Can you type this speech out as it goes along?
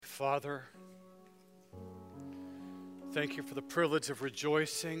Father. Thank you for the privilege of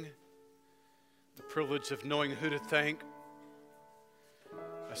rejoicing, the privilege of knowing who to thank.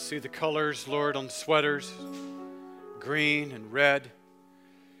 I see the colors, Lord, on the sweaters, green and red.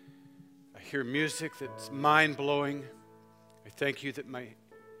 I hear music that's mind-blowing. I thank you that my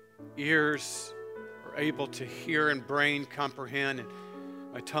ears are able to hear and brain comprehend, and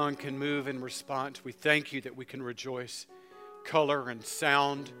my tongue can move in response. We thank you that we can rejoice. Color and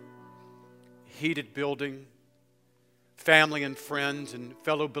sound, heated building, family and friends and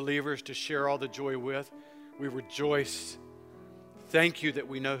fellow believers to share all the joy with. We rejoice. Thank you that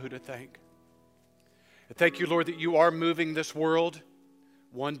we know who to thank. And thank you, Lord, that you are moving this world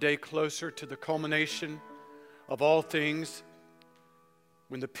one day closer to the culmination of all things,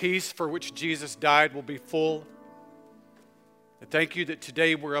 when the peace for which Jesus died will be full. And thank you that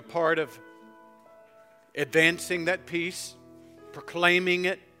today we're a part of advancing that peace, proclaiming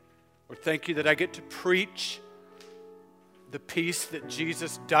it. Lord, thank you that I get to preach the peace that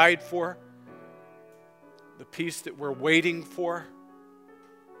Jesus died for, the peace that we're waiting for.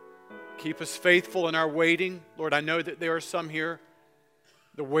 Keep us faithful in our waiting. Lord, I know that there are some here,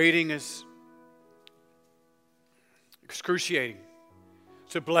 the waiting is excruciating.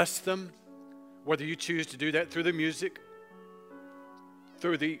 So bless them, whether you choose to do that through the music,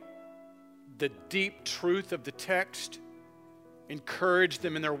 through the deep truth of the text. Encourage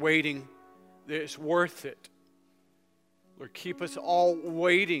them in their waiting, that it's worth it. Lord, keep us all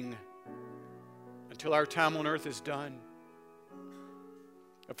waiting until our time on earth is done.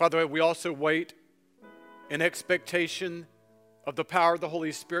 And Father, we also wait in expectation of the power of the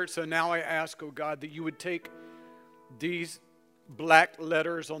Holy Spirit. So now I ask, oh God, that you would take these black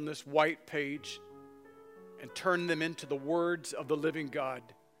letters on this white page and turn them into the words of the living God,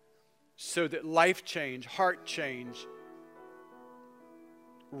 so that life change, heart change,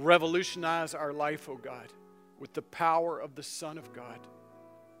 revolutionize our life, oh God, with the power of the Son of God,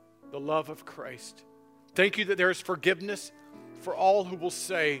 the love of Christ. Thank you that there is forgiveness for all who will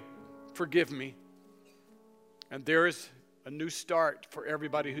say, forgive me. And there is a new start for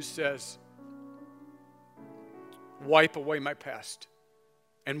everybody who says, wipe away my past.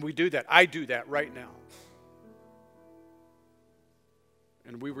 And we do that. I do that right now.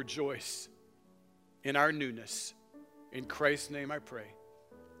 And we rejoice in our newness. In Christ's name I pray.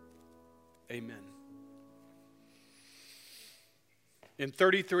 Amen. In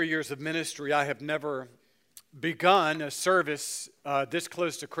 33 years of ministry, I have never begun a service this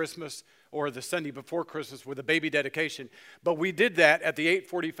close to Christmas or the Sunday before Christmas with a baby dedication. But we did that at the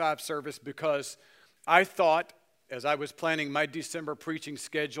 8:45 service because I thought, as I was planning my December preaching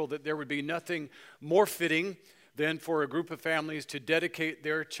schedule, that there would be nothing more fitting than for a group of families to dedicate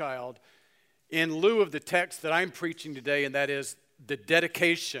their child in lieu of the text that I'm preaching today, and that is the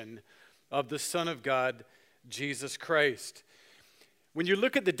dedication of the Son of God, Jesus Christ. When you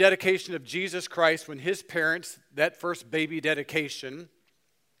look at the dedication of Jesus Christ, when his parents, that first baby dedication,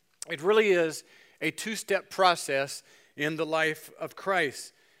 it really is a two-step process in the life of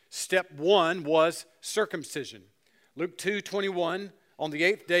Christ. Step one was circumcision. Luke 2:21, on the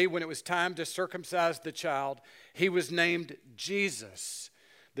 8th day when it was time to circumcise the child, he was named Jesus,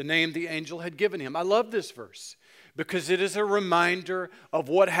 the name the angel had given him. I love this verse because it is a reminder of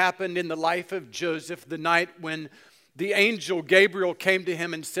what happened in the life of Joseph the night when the angel Gabriel came to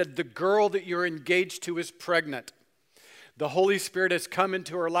him and said, the girl that you're engaged to is pregnant. The Holy Spirit has come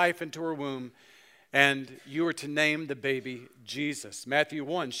into her life, into her womb, and you are to name the baby Jesus. Matthew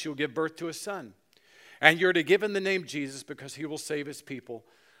 1, she'll give birth to a son. And you're to give him the name Jesus because he will save his people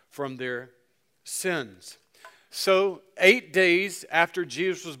from their sins. So 8 days after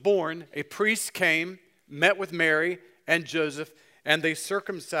Jesus was born, a priest came, met with Mary and Joseph, and they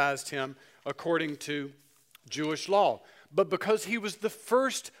circumcised him according to Jewish law. But because he was the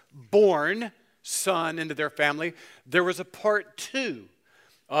firstborn son into their family, there was a part 2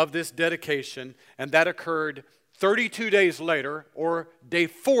 of this dedication, and that occurred 32 days later, or day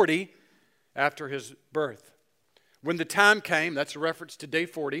 40 after his birth. When the time came, that's a reference to day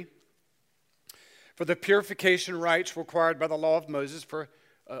 40, for the purification rites required by the law of Moses for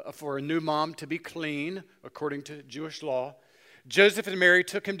a new mom to be clean, according to Jewish law, Joseph and Mary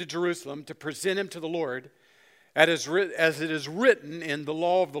took him to Jerusalem to present him to the Lord, as it is written in the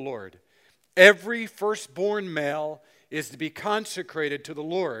law of the Lord. Every firstborn male is to be consecrated to the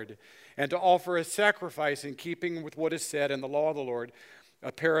Lord and to offer a sacrifice in keeping with what is said in the law of the Lord,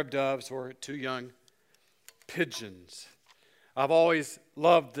 a pair of doves or 2 young pigeons. I've always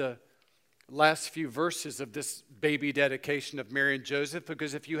loved the last few verses of this baby dedication of Mary and Joseph,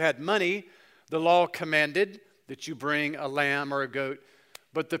 because if you had money, the law commanded that you bring a lamb or a goat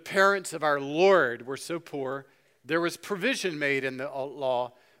But the parents of our Lord were so poor, there was provision made in the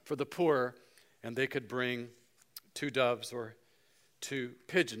law for the poor, and they could bring 2 doves or 2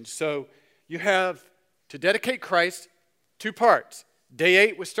 pigeons. So you have, to dedicate Christ, 2 parts. Day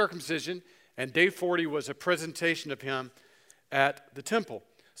 8 was circumcision, and day 40 was a presentation of him at the temple.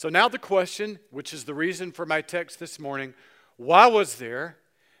 So now the question, which is the reason for my text this morning, why was there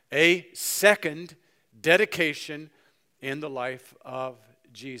a second dedication in the life of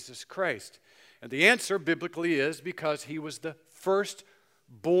Jesus Christ? And the answer biblically is because he was the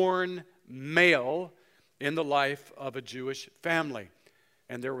firstborn male in the life of a Jewish family.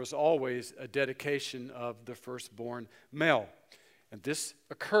 And there was always a dedication of the firstborn male. And this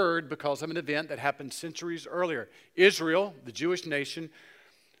occurred because of an event that happened centuries earlier. Israel, the Jewish nation,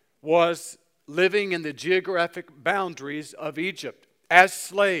 was living in the geographic boundaries of Egypt as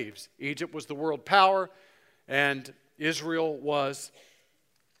slaves. Egypt was the world power, and Israel was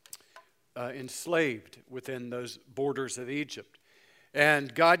enslaved within those borders of Egypt.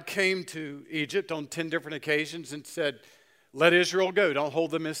 And God came to Egypt on 10 different occasions and said, let Israel go, don't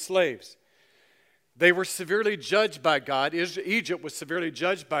hold them as slaves. They were severely judged by God. Egypt was severely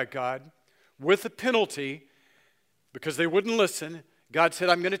judged by God with a penalty because they wouldn't listen. God said,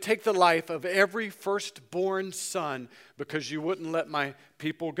 I'm going to take the life of every firstborn son because you wouldn't let my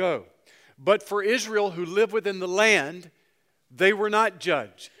people go. But for Israel who lived within the land, they were not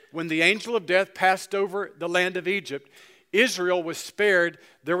judged. When the angel of death passed over the land of Egypt, Israel was spared.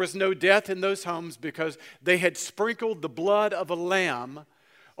 There was no death in those homes because they had sprinkled the blood of a lamb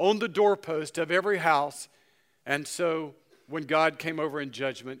on the doorpost of every house. And so when God came over in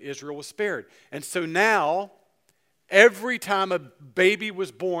judgment, Israel was spared. And so now, every time a baby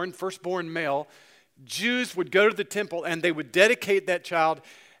was born, firstborn male, Jews would go to the temple and they would dedicate that child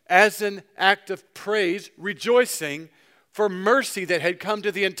as an act of praise, rejoicing for mercy that had come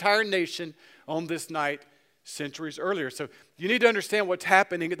to the entire nation on this night centuries earlier. So you need to understand what's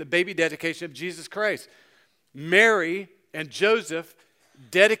happening at the baby dedication of Jesus Christ. Mary and Joseph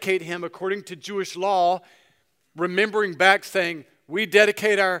dedicate him according to Jewish law, remembering back saying, we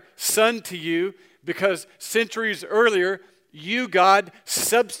dedicate our son to you because centuries earlier, you, God,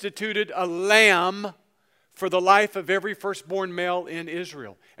 substituted a lamb for the life of every firstborn male in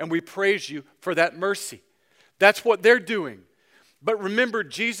Israel. And we praise you for that mercy. That's what they're doing. But remember,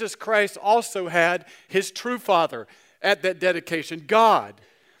 Jesus Christ also had his true father at that dedication, God.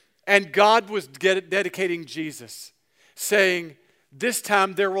 And God was dedicating Jesus, saying, this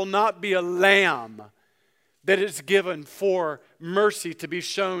time there will not be a lamb that is given for mercy to be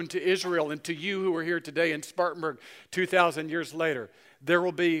shown to Israel and to you who are here today in Spartanburg 2,000 years later. There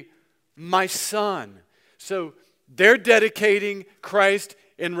will be my son. So they're dedicating Christ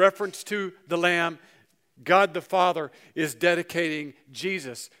in reference to the lamb. God the Father is dedicating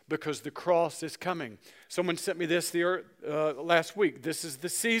Jesus because the cross is coming. Someone sent me this last week. This is the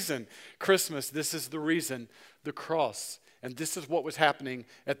season, Christmas. This is the reason, the cross. And this is what was happening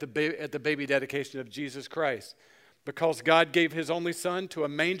at the baby dedication of Jesus Christ. Because God gave his only son to a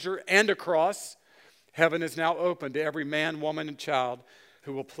manger and a cross, heaven is now open to every man, woman, and child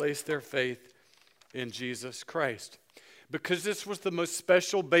who will place their faith in Jesus Christ. Because this was the most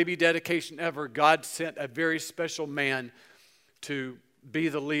special baby dedication ever, God sent a very special man to be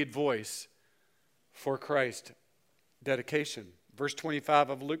the lead voice for Christ's dedication. Verse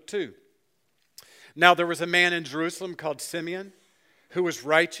 25 of Luke 2. Now there was a man in Jerusalem called Simeon who was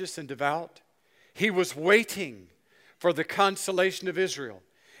righteous and devout. He was waiting for the consolation of Israel,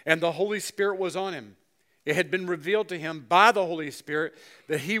 and the Holy Spirit was on him. It had been revealed to him by the Holy Spirit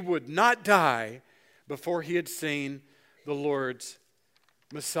that he would not die before he had seen the Lord's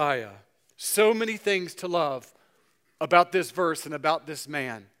Messiah. So many things to love about this verse and about this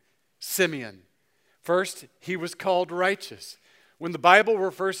man, Simeon. First, he was called righteous. When the Bible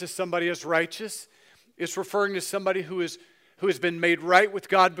refers to somebody as righteous, it's referring to somebody who has been made right with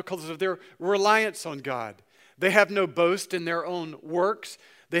God because of their reliance on God. They have no boast in their own works.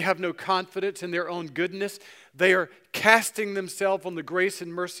 They have no confidence in their own goodness. They are casting themselves on the grace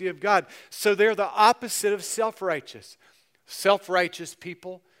and mercy of God. So they're the opposite of self-righteous. Self-righteous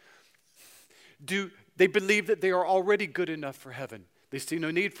people, they believe that they are already good enough for heaven. They see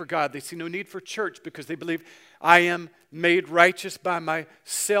no need for God. They see no need for church because they believe I am made righteous by my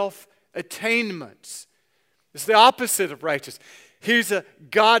self-attainments. It's the opposite of righteous. He's a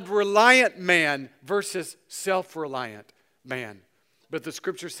God-reliant man versus self-reliant man. But the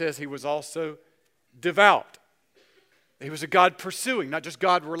scripture says he was also devout. He was a God-pursuing, not just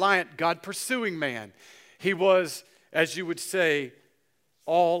God-reliant, God-pursuing man. He was, as you would say,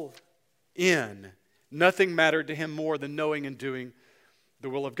 all in. Nothing mattered to him more than knowing and doing the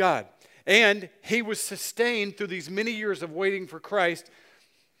will of God. And he was sustained through these many years of waiting for Christ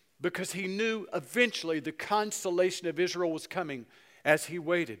because he knew eventually the consolation of Israel was coming as he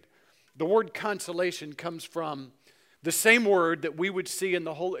waited. The word consolation comes from the same word that we would see in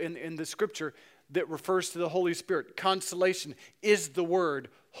the scripture that refers to the Holy Spirit. Consolation is the word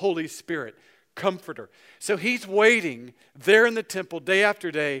Holy Spirit, comforter. So he's waiting there in the temple day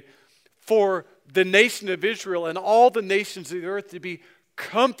after day for the nation of Israel and all the nations of the earth to be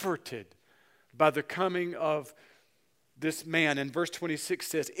comforted by the coming of this man. And verse 26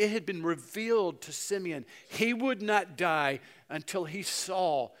 says, it had been revealed to Simeon he would not die until he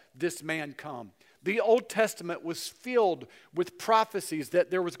saw this man come. The Old Testament was filled with prophecies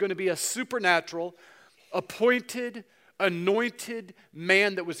that there was going to be a supernatural, appointed, anointed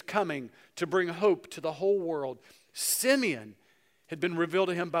man that was coming to bring hope to the whole world. Simeon had been revealed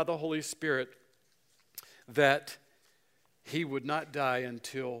to him by the Holy Spirit that he would not die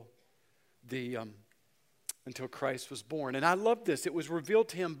until Christ was born. And I love this. It was revealed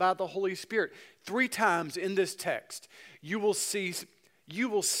to him by the Holy Spirit. 3 times in this text, you will see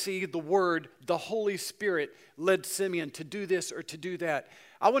the word, the Holy Spirit led Simeon to do this or to do that.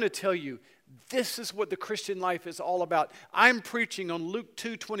 I want to tell you, this is what the Christian life is all about. I'm preaching on Luke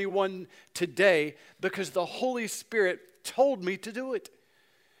 2:21 today because the Holy Spirit told me to do it.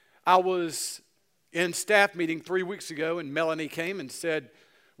 I was in staff meeting 3 weeks ago, and Melanie came and said,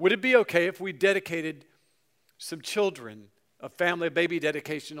 would it be okay if we dedicated some children, a family baby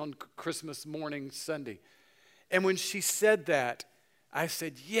dedication on Christmas morning, Sunday? And when she said that, I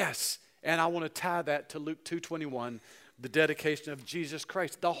said, yes, and I want to tie that to Luke 2:21, the dedication of Jesus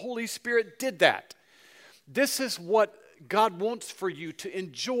Christ. The Holy Spirit did that. This is what God wants for you to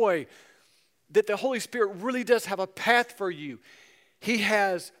enjoy, that the Holy Spirit really does have a path for you. He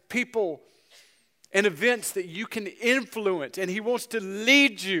has people and events that you can influence, and he wants to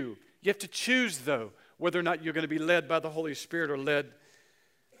lead you. You have to choose, though, whether or not you're going to be led by the Holy Spirit or led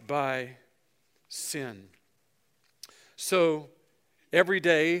by sin. So every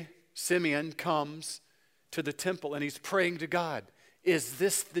day, Simeon comes to the temple and he's praying to God. Is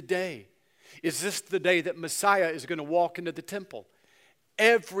this the day? Is this the day that Messiah is going to walk into the temple?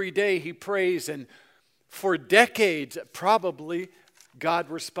 Every day he prays, and for decades, probably, God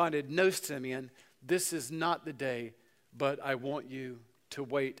responded, no, Simeon, this is not the day, but I want you to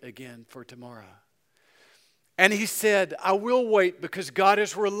wait again for tomorrow. And he said, I will wait because God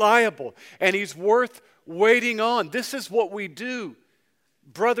is reliable and he's worth waiting on. This is what we do,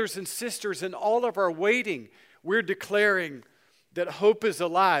 brothers and sisters. In all of our waiting, we're declaring that hope is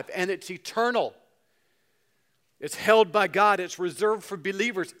alive and it's eternal. It's held by God. It's reserved for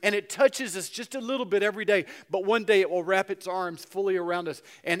believers. And it touches us just a little bit every day. But one day it will wrap its arms fully around us.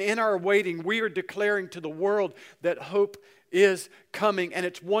 And in our waiting, we are declaring to the world that hope is coming. And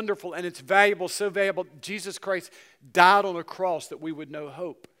it's wonderful and it's valuable, so valuable. Jesus Christ died on a cross that we would know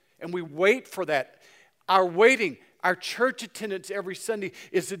hope. And we wait for that. Our waiting, our church attendance every Sunday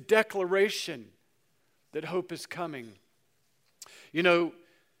is a declaration that hope is coming. You know,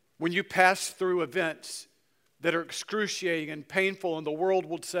 when you pass through events that are excruciating and painful, and the world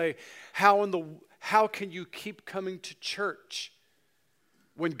would say, how can you keep coming to church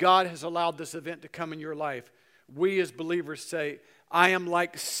when God has allowed this event to come in your life? We as believers say, I am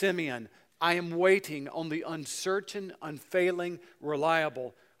like Simeon. I am waiting on the uncertain, unfailing,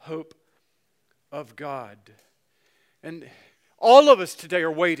 reliable hope of God. And all of us today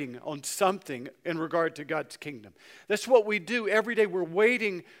are waiting on something in regard to God's kingdom. That's what we do every day. We're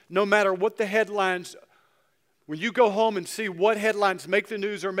waiting no matter what the headlines are. When you go home and see what headlines make the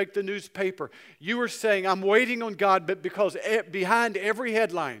news or make the newspaper, you are saying, I'm waiting on God, but because behind every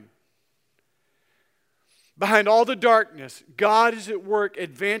headline, behind all the darkness, God is at work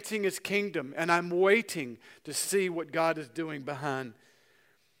advancing his kingdom, and I'm waiting to see what God is doing behind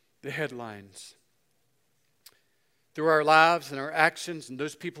the headlines. Through our lives and our actions, and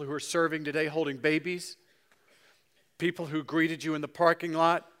those people who are serving today holding babies, people who greeted you in the parking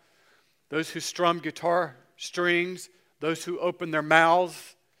lot, those who strummed guitar strings, those who open their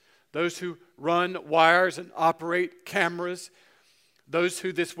mouths, those who run wires and operate cameras, those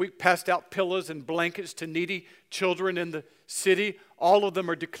who this week passed out pillows and blankets to needy children in the city, all of them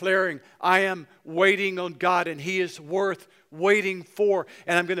are declaring, I am waiting on God and he is worth waiting for,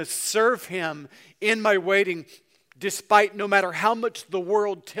 and I'm going to serve him in my waiting, despite no matter how much the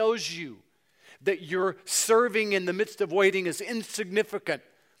world tells you that your serving in the midst of waiting is insignificant.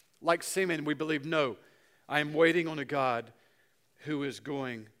 Like Simeon, we believe, no, I am waiting on a God who is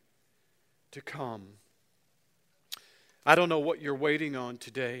going to come. I don't know what you're waiting on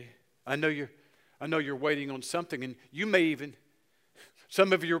today. I know you're waiting on something, and you may even,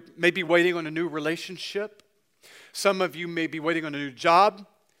 Some of you may be waiting on a new relationship. Some of you may be waiting on a new job.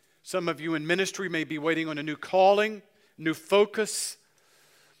 Some of you in ministry may be waiting on a new calling, new focus.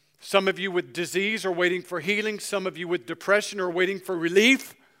 Some of you with disease are waiting for healing. Some of you with depression are waiting for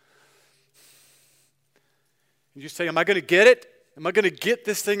relief. And you say, am I going to get it? Am I going to get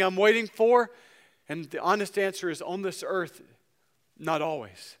this thing I'm waiting for? And the honest answer is, on this earth, not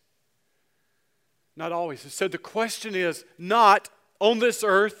always. Not always. So the question is not, on this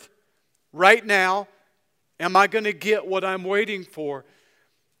earth, right now, am I going to get what I'm waiting for?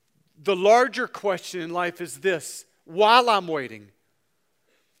 The larger question in life is this: while I'm waiting,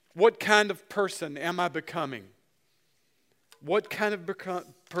 what kind of person am I becoming? What kind of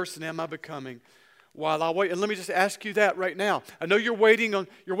person am I becoming while I wait? And let me just ask you that right now. I know you're waiting on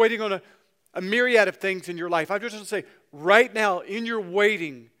a myriad of things in your life. I just want to say, right now, in your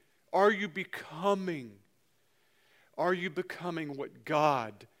waiting, are you becoming what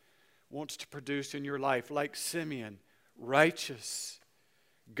God wants to produce in your life? Like Simeon, righteous,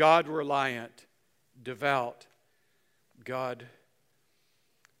 God-reliant, devout, God-pursuing.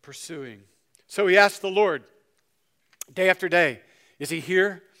 So he asked the Lord, day after day, is he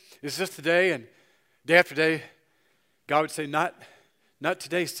here? Is this the day? And day after day, God would say, not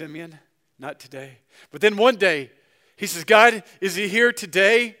today, Simeon, not today. But then one day, he says, God, is he here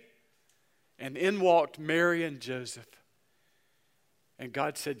today? And in walked Mary and Joseph. And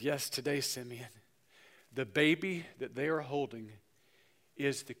God said, yes, today, Simeon. The baby that they are holding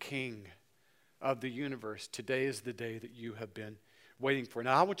is the King of the universe. Today is the day that you have been waiting for.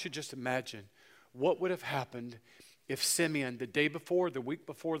 Now, I want you to just imagine what would have happened if Simeon, the day before, the week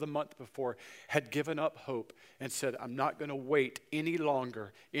before, the month before, had given up hope and said, I'm not going to wait any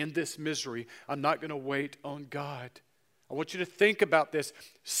longer in this misery. I'm not going to wait on God. I want you to think about this.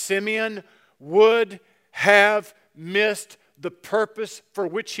 Simeon would have missed the purpose for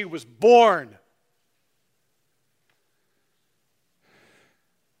which he was born.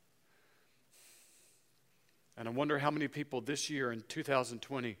 And I wonder how many people this year in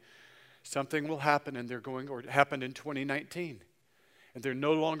 2020, something will happen and or it happened in 2019. And they're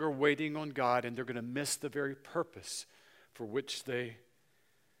no longer waiting on God, and they're going to miss the very purpose for which they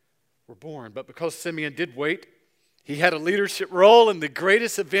were born. But because Simeon did wait, he had a leadership role in the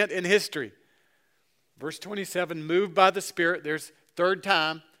greatest event in history. Verse 27, moved by the Spirit, there's third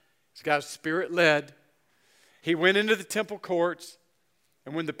time, he's got Spirit-led. He went into the temple courts,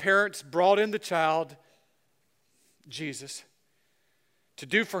 and when the parents brought in the child, Jesus, to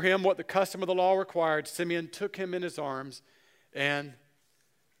do for him what the custom of the law required, Simeon took him in his arms and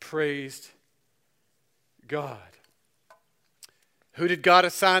praised God. Who did God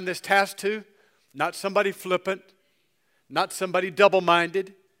assign this task to? Not somebody flippant, not somebody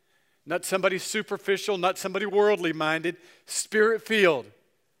double-minded, not somebody superficial, not somebody worldly-minded, Spirit-filled,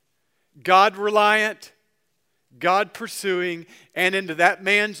 God-reliant, God-pursuing, and into that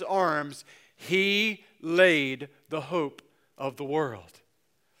man's arms, he laid the hope of the world.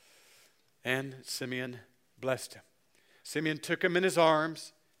 And Simeon blessed him. Simeon took him in his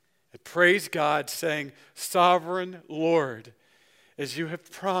arms and praised God, saying, Sovereign Lord, as you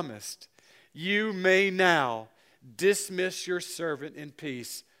have promised, you may now dismiss your servant in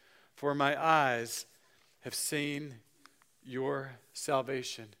peace, for my eyes have seen your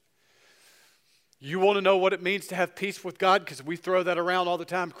salvation. You want to know what it means to have peace with God? Because we throw that around all the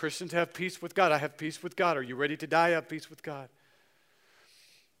time. Christians have peace with God. I have peace with God. Are you ready to die? I have peace with God.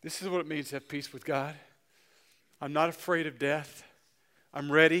 This is what it means to have peace with God. I'm not afraid of death.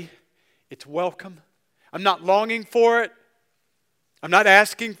 I'm ready. It's welcome. I'm not longing for it. I'm not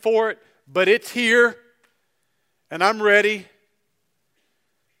asking for it, but it's here, and I'm ready.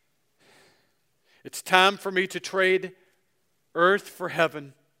 It's time for me to trade earth for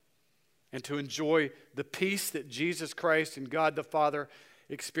heaven and to enjoy the peace that Jesus Christ and God the Father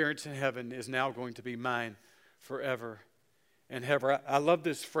experience in heaven is now going to be mine forever and ever. I love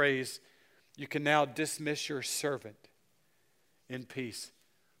this phrase, you can now dismiss your servant in peace.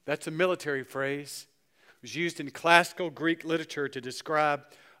 That's a military phrase. It was used in classical Greek literature to describe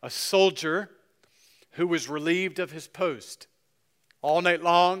a soldier who was relieved of his post. All night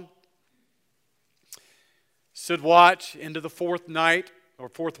long, stood watch into the fourth night, or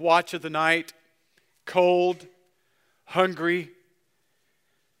fourth watch of the night, cold, hungry,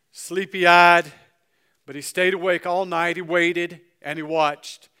 sleepy-eyed, but he stayed awake all night. He waited and he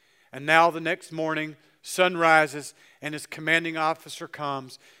watched. And now the next morning, sun rises and his commanding officer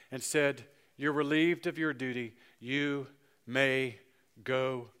comes and said, you're relieved of your duty. You may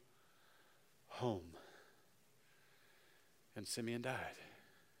go home. And Simeon died.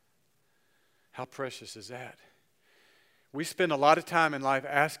 How precious is that? We spend a lot of time in life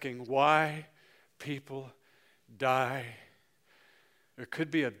asking why people die. There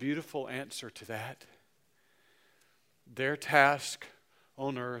could be a beautiful answer to that. Their task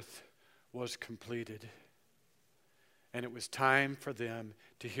on earth was completed. And it was time for them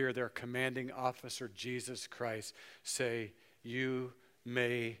to hear their commanding officer, Jesus Christ, say, "You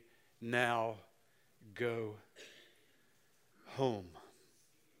may now go home."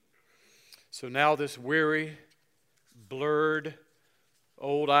 So now this weary, blurred,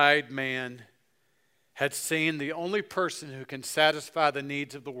 old-eyed man had seen the only person who can satisfy the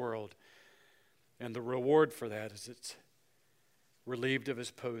needs of the world. And the reward for that is it's relieved of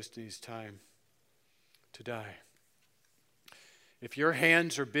his post and his time to die. If your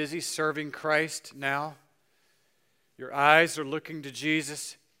hands are busy serving Christ now, your eyes are looking to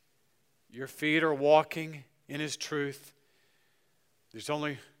Jesus, your feet are walking in His truth, there's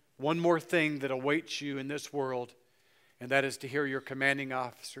only one more thing that awaits you in this world, and that is to hear your commanding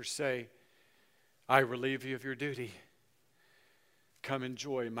officer say, "I relieve you of your duty. Come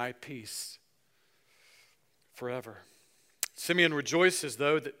enjoy my peace forever." Simeon rejoices,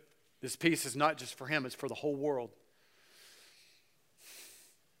 though, that this peace is not just for him, it's for the whole world.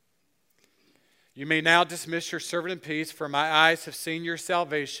 "You may now dismiss your servant in peace, for my eyes have seen your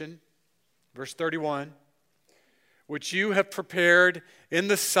salvation," verse 31, "which you have prepared in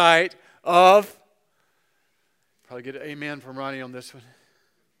the sight of," probably get an amen from Ronnie on this one,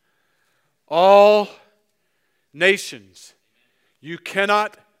 "all nations." You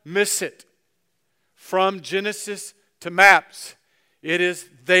cannot miss it. From Genesis to maps, it is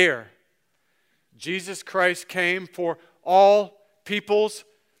there. Jesus Christ came for all peoples,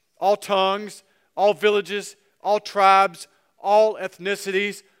 all tongues, all villages, all tribes, all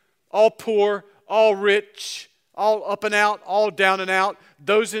ethnicities, all poor, all rich, all up and out, all down and out,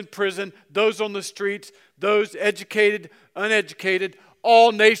 those in prison, those on the streets, those educated, uneducated,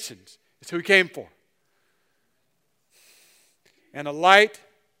 all nations. That's who He came for. And a light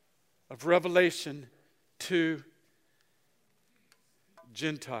of revelation to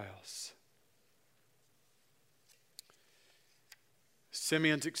Gentiles.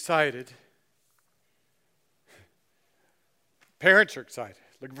 Simeon's excited. Parents are excited.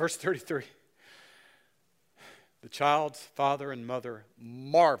 Look at verse 33. The child's father and mother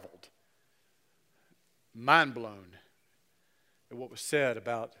marveled, mind blown, at what was said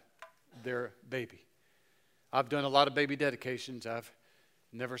about their baby. I've done a lot of baby dedications. I've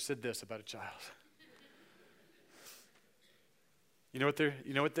never said this about a child. You know what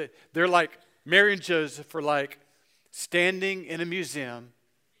they're like. Mary and Joseph are like standing in a museum,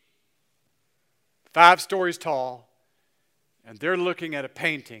 5 stories tall, and they're looking at a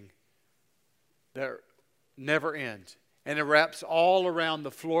painting that never ends. And it wraps all around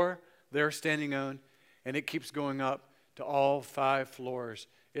the floor they're standing on, and it keeps going up to all 5 floors.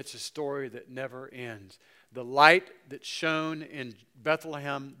 It's a story that never ends. The light that shone in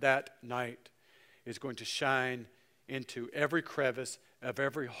Bethlehem that night is going to shine into every crevice of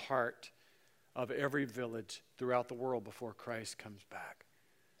every heart of every village throughout the world before Christ comes back.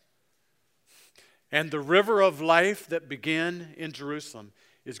 And the river of life that began in Jerusalem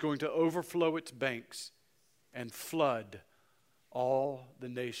is going to overflow its banks and flood all the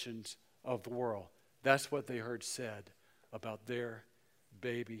nations of the world. That's what they heard said about their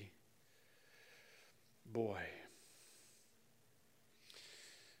baby boy.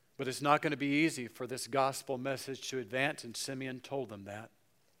 But it's not going to be easy for this gospel message to advance, and Simeon told them that.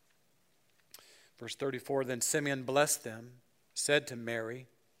 Verse 34, then Simeon blessed them, said to Mary,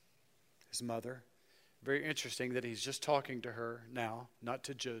 his mother. Very interesting that he's just talking to her now, not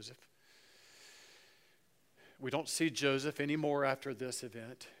to Joseph. We don't see Joseph anymore after this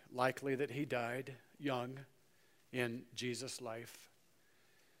event. Likely that he died young in Jesus' life.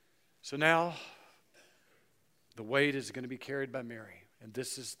 So now the weight is going to be carried by Mary. And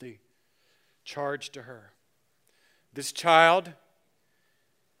this is the charge to her. This child,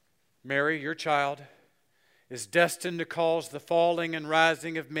 Mary, your child, is destined to cause the falling and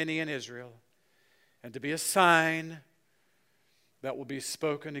rising of many in Israel, and to be a sign that will be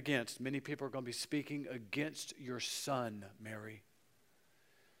spoken against. Many people are going to be speaking against your son, Mary,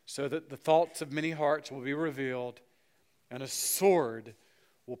 so that the thoughts of many hearts will be revealed, and a sword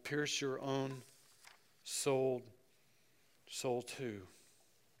will pierce your own soul too.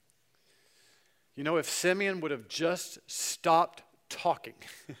 You know, if Simeon would have just stopped talking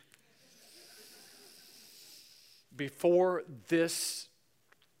before this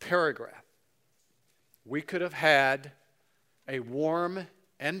paragraph, we could have had a warm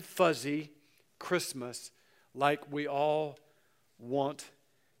and fuzzy Christmas like we all want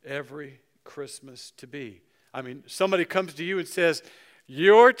every Christmas to be. I mean, somebody comes to you and says,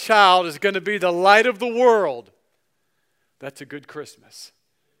 your child is going to be the light of the world. That's a good Christmas.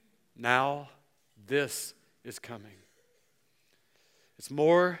 Now, this is coming. It's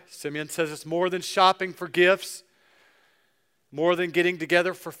more, Simeon says, it's more than shopping for gifts, more than getting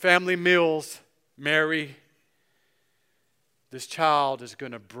together for family meals. Mary, this child is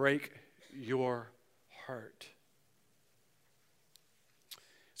going to break your heart.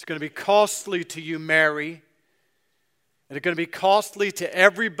 It's going to be costly to you, Mary. And it's going to be costly to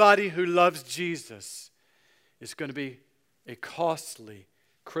everybody who loves Jesus. It's going to be a costly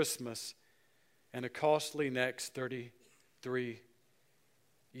Christmas and a costly next 33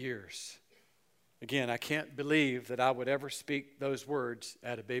 years. Again, I can't believe that I would ever speak those words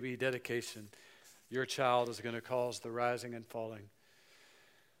at a baby dedication. Your child is going to cause the rising and falling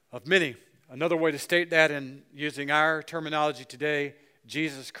of many. Another way to state that in using our terminology today,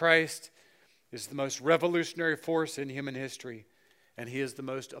 Jesus Christ is the most revolutionary force in human history, and he is the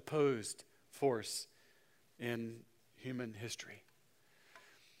most opposed force in human history.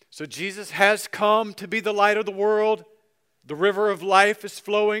 So Jesus has come to be the light of the world. The river of life is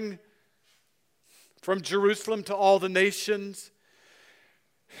flowing from Jerusalem to all the nations.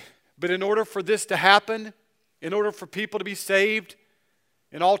 But in order for this to happen, in order for people to be saved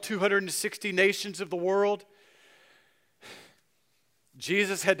in all 260 nations of the world,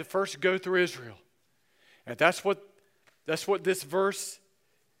 Jesus had to first go through Israel. And that's what this verse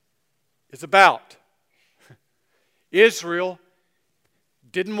is about. Israel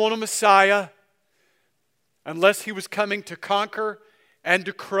didn't want a Messiah unless he was coming to conquer and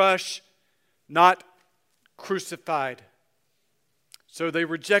to crush, not crucified. So they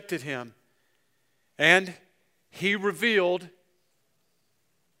rejected him. And he revealed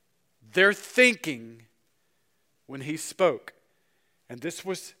their thinking when he spoke. And this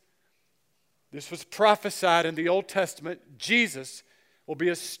was prophesied in the Old Testament. Jesus will be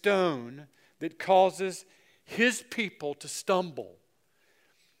a stone that causes his people to stumble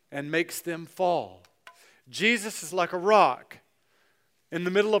and makes them fall. Jesus is like a rock in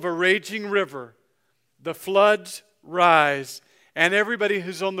the middle of a raging river. The floods rise, and everybody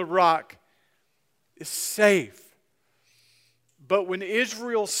who's on the rock is safe. But when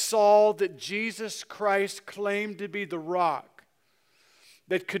Israel saw that Jesus Christ claimed to be the rock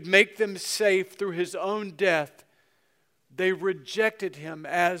that could make them safe through his own death, they rejected him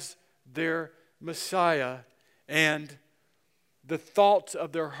as their Messiah, and the thoughts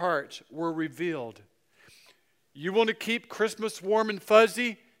of their hearts were revealed. You want to keep Christmas warm and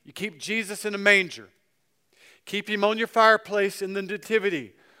fuzzy? You keep Jesus in a manger. Keep him on your fireplace in the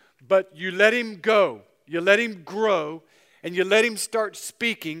nativity. But you let him go. You let him grow. And you let him start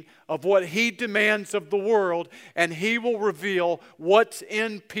speaking of what he demands of the world. And he will reveal what's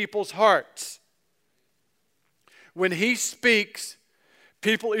in people's hearts. When he speaks,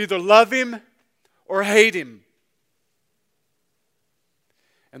 people either love him or hate him.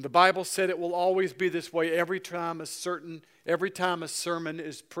 And the Bible said it will always be this way every time a sermon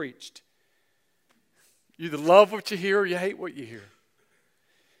is preached. You either love what you hear or you hate what you hear.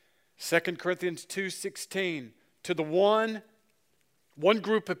 2 Corinthians 2:16. To the one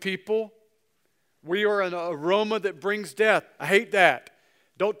group of people, we are an aroma that brings death. I hate that.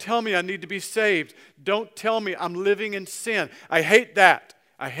 Don't tell me I need to be saved. Don't tell me I'm living in sin. I hate that.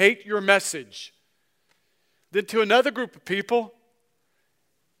 I hate your message. Then to another group of people,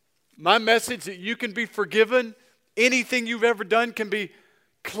 my message that you can be forgiven, anything you've ever done can be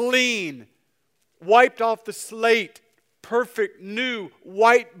clean, wiped off the slate, perfect, new,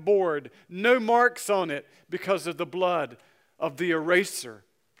 whiteboard, no marks on it because of the blood of the eraser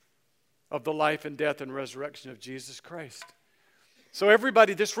of the life and death and resurrection of Jesus Christ. So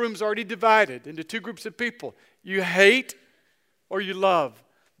everybody, this room's already divided into two groups of people. You hate or you love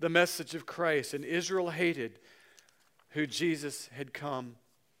the message of Christ. And Israel hated who Jesus had come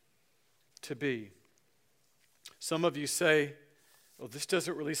to be. Some of you say, well, this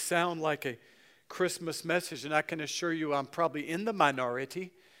doesn't really sound like a Christmas message, and I can assure you I'm probably in the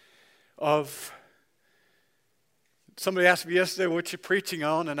minority of. Somebody asked me yesterday, what you preaching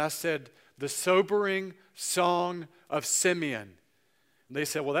on? And I said, the sobering song of Simeon. And they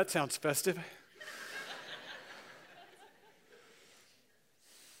said, well, that sounds festive.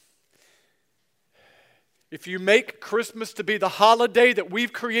 If you make Christmas to be the holiday that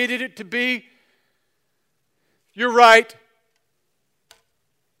we've created it to be, you're right.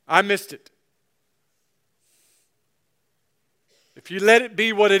 I missed it. If you let it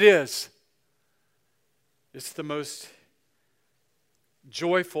be what it is, it's the most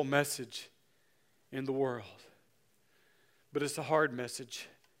joyful message in the world. But it's a hard message.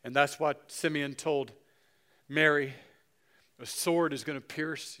 And that's what Simeon told Mary, a sword is going to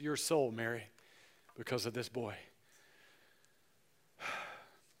pierce your soul, Mary, because of this boy.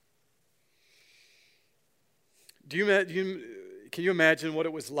 Can you imagine what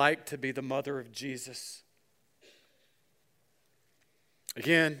it was like to be the mother of Jesus?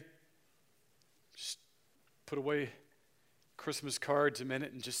 Again, just put away Christmas cards a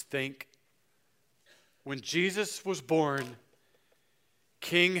minute and just think. When Jesus was born,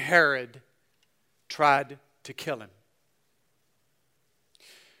 King Herod tried to kill him.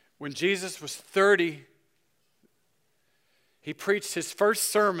 When Jesus was 30, he preached his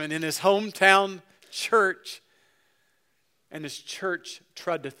first sermon in his hometown church, and his church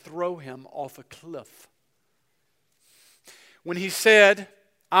tried to throw him off a cliff. When he said,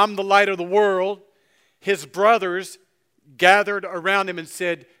 "I'm the light of the world," his brothers gathered around him and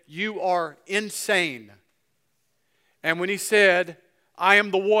said, "You are insane." And when he said, "I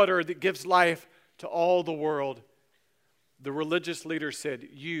am the water that gives life to all the world," the religious leaders said,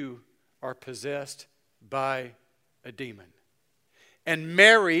 "You are possessed by a demon." And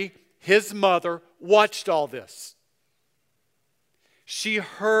Mary, his mother, watched all this. She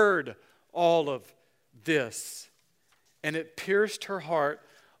heard all of this, and it pierced her heart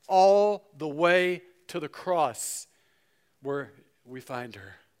all the way to the cross, where we find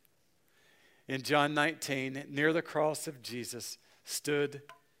her. In John 19, near the cross of Jesus, stood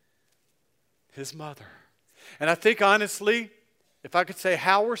his mother. And I think, honestly, if I could say,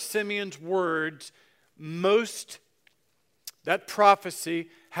 how were Simeon's words that prophecy,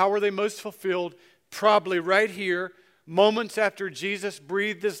 how were they most fulfilled? Probably right here, moments after Jesus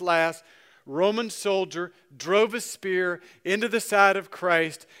breathed his last. Roman soldier drove a spear into the side of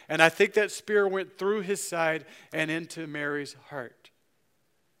Christ, and I think that spear went through his side and into Mary's heart.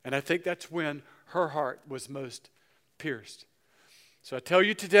 And I think that's when her heart was most pierced. So I tell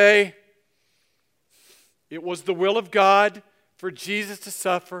you today, it was the will of God for Jesus to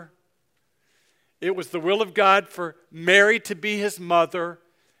suffer. It was the will of God for Mary to be his mother,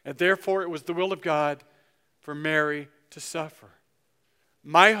 and therefore it was the will of God for Mary to suffer.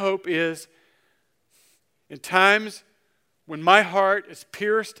 My hope is, in times when my heart is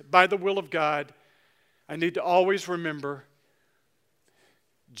pierced by the will of God, I need to always remember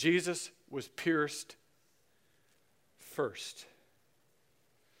Jesus was pierced first.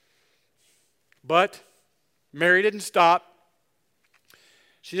 But Mary didn't stop.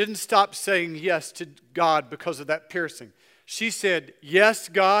 She didn't stop saying yes to God because of that piercing. She said, "Yes,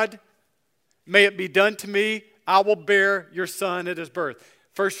 God, may it be done to me. I will bear your son at his birth."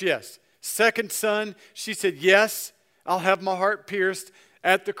 First, yes. Second, son, she said, "Yes, I'll have my heart pierced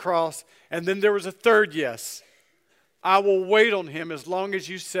at the cross." And then there was a third yes. "I will wait on him as long as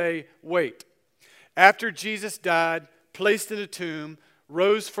you say wait." After Jesus died, placed in a tomb,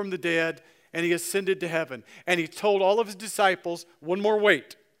 rose from the dead, and he ascended to heaven. And he told all of his disciples, one more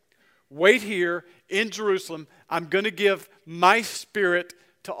wait. Wait here in Jerusalem. I'm going to give my spirit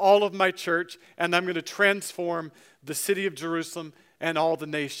to all of my church, and I'm going to transform the city of Jerusalem and all the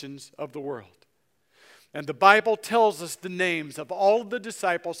nations of the world. And the Bible tells us the names of all of the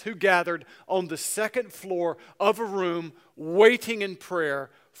disciples who gathered on the second floor of a room waiting in prayer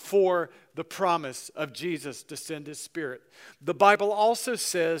for the promise of Jesus to send his Spirit. The Bible also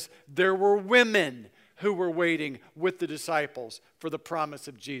says there were women who were waiting with the disciples for the promise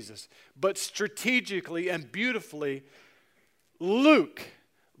of Jesus. But strategically and beautifully, Luke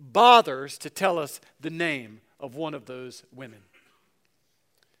bothers to tell us the name of one of those women.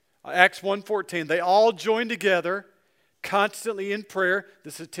 Acts 1:14, they all joined together constantly in prayer.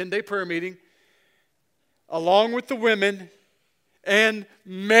 This is a 10-day prayer meeting. Along with the women and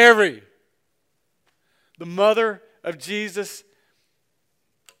Mary, the mother of Jesus,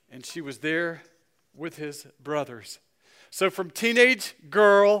 and she was there with his brothers. So from teenage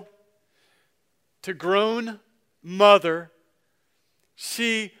girl to grown mother,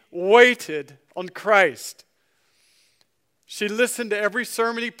 she waited on Christ. She listened to every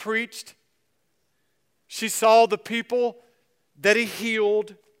sermon he preached. She saw the people that he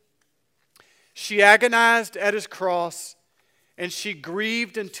healed. She agonized at his cross, and she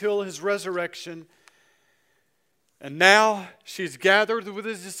grieved until his resurrection. And now she's gathered with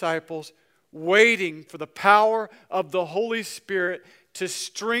his disciples, waiting for the power of the Holy Spirit to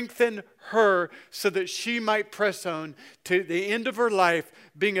strengthen her so that she might press on to the end of her life,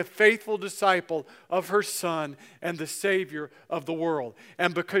 being a faithful disciple of her Son and the Savior of the world.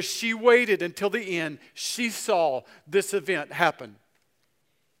 And because she waited until the end, she saw this event happen.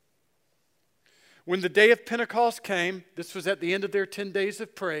 When the day of Pentecost came, this was at the end of their 10 days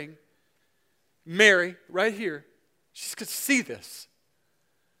of praying, Mary, right here, she could see this.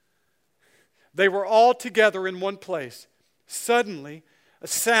 They were all together in one place. Suddenly, a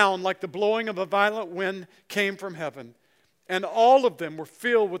sound like the blowing of a violent wind came from heaven, and all of them were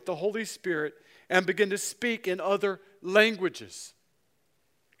filled with the Holy Spirit and began to speak in other languages.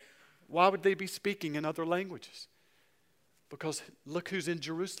 Why would they be speaking in other languages? Because look who's in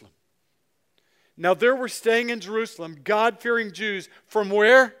Jerusalem. Now there were staying in Jerusalem God-fearing Jews from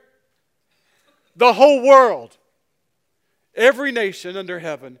where? The whole world. Every nation under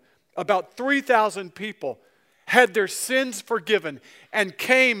heaven. About 3,000 people had their sins forgiven and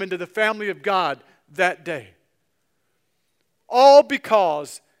came into the family of God that day. All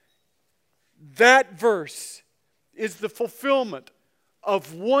because that verse is the fulfillment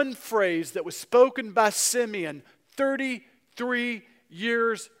of one phrase that was spoken by Simeon 33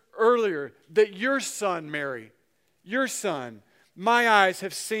 years earlier, that your son, Mary, your son, my eyes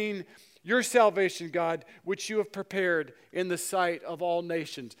have seen your salvation, God, which you have prepared in the sight of all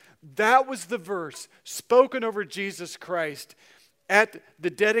nations. That was the verse spoken over Jesus Christ at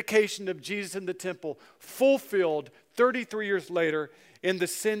the dedication of Jesus in the temple, fulfilled 33 years later in the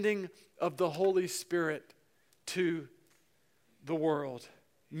sending of the Holy Spirit to the world.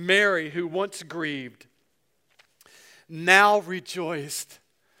 Mary, who once grieved, now rejoiced.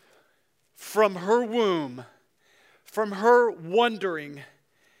 From her womb, from her wondering,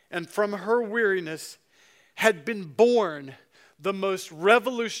 and from her weariness had been born the most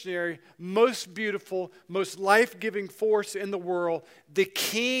revolutionary, most beautiful, most life-giving force in the world. The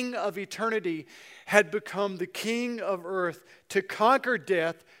King of eternity had become the King of earth to conquer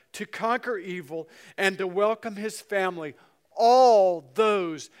death, to conquer evil, and to welcome his family, all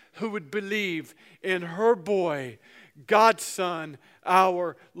those who would believe in her boy, God's Son,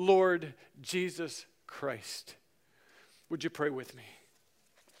 our Lord Jesus Christ. Would you pray with me?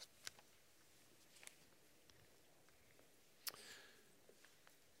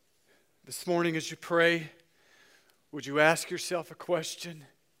 This morning as you pray, would you ask yourself a question?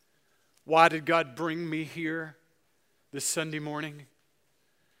 Why did God bring me here this Sunday morning?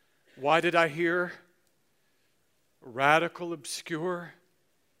 Why did I hear a radical, obscure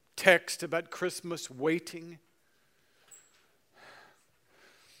text about Christmas waiting?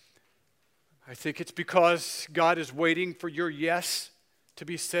 I think it's because God is waiting for your yes to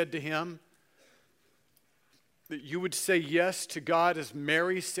be said to Him. That you would say yes to God as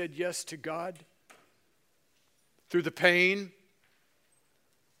Mary said yes to God. Through the pain,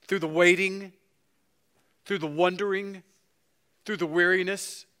 through the waiting, through the wondering, through the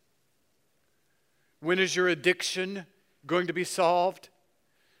weariness. When is your addiction going to be solved?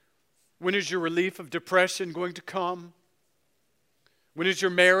 When is your relief of depression going to come? When is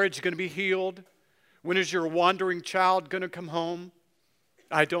your marriage going to be healed? When is your wandering child going to come home?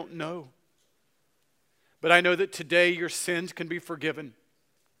 I don't know. But I know that today your sins can be forgiven.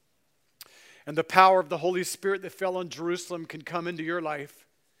 And the power of the Holy Spirit that fell on Jerusalem can come into your life.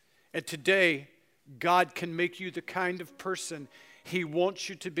 And today, God can make you the kind of person He wants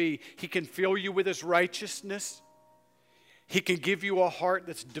you to be. He can fill you with His righteousness. He can give you a heart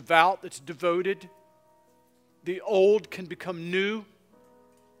that's devout, that's devoted. The old can become new.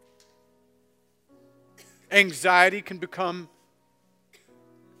 Anxiety can become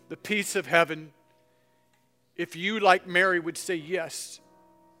the peace of heaven. If you, like Mary, would say yes.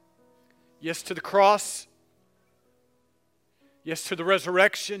 Yes to the cross. Yes to the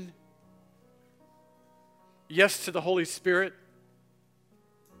resurrection. Yes to the Holy Spirit.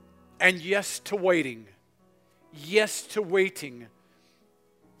 And yes to waiting. Yes to waiting.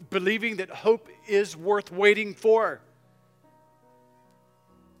 Believing that hope is worth waiting for.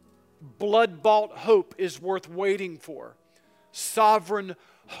 Blood-bought hope is worth waiting for. Sovereign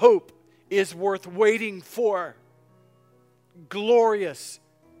hope is worth waiting for. Glorious,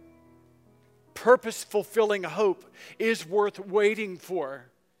 purpose-fulfilling hope is worth waiting for.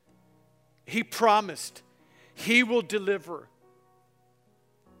 He promised He will deliver.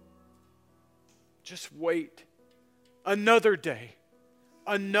 Just wait. Another day,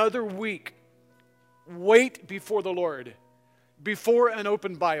 another week. Wait before the Lord, before an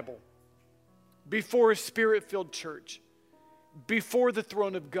open Bible, before a Spirit-filled church. Before the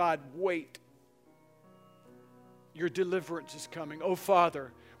throne of God, wait. Your deliverance is coming. Oh,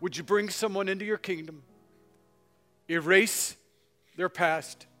 Father, would you bring someone into your kingdom, erase their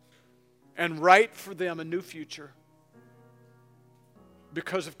past, and write for them a new future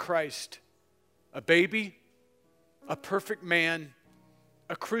because of Christ, a baby, a perfect man,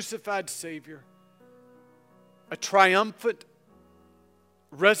 a crucified Savior, a triumphant,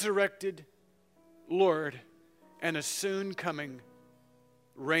 resurrected Lord, and a soon coming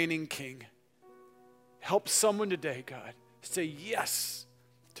reigning King. Help someone today, God, say yes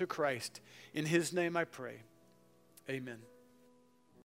to Christ. In his name I pray. Amen.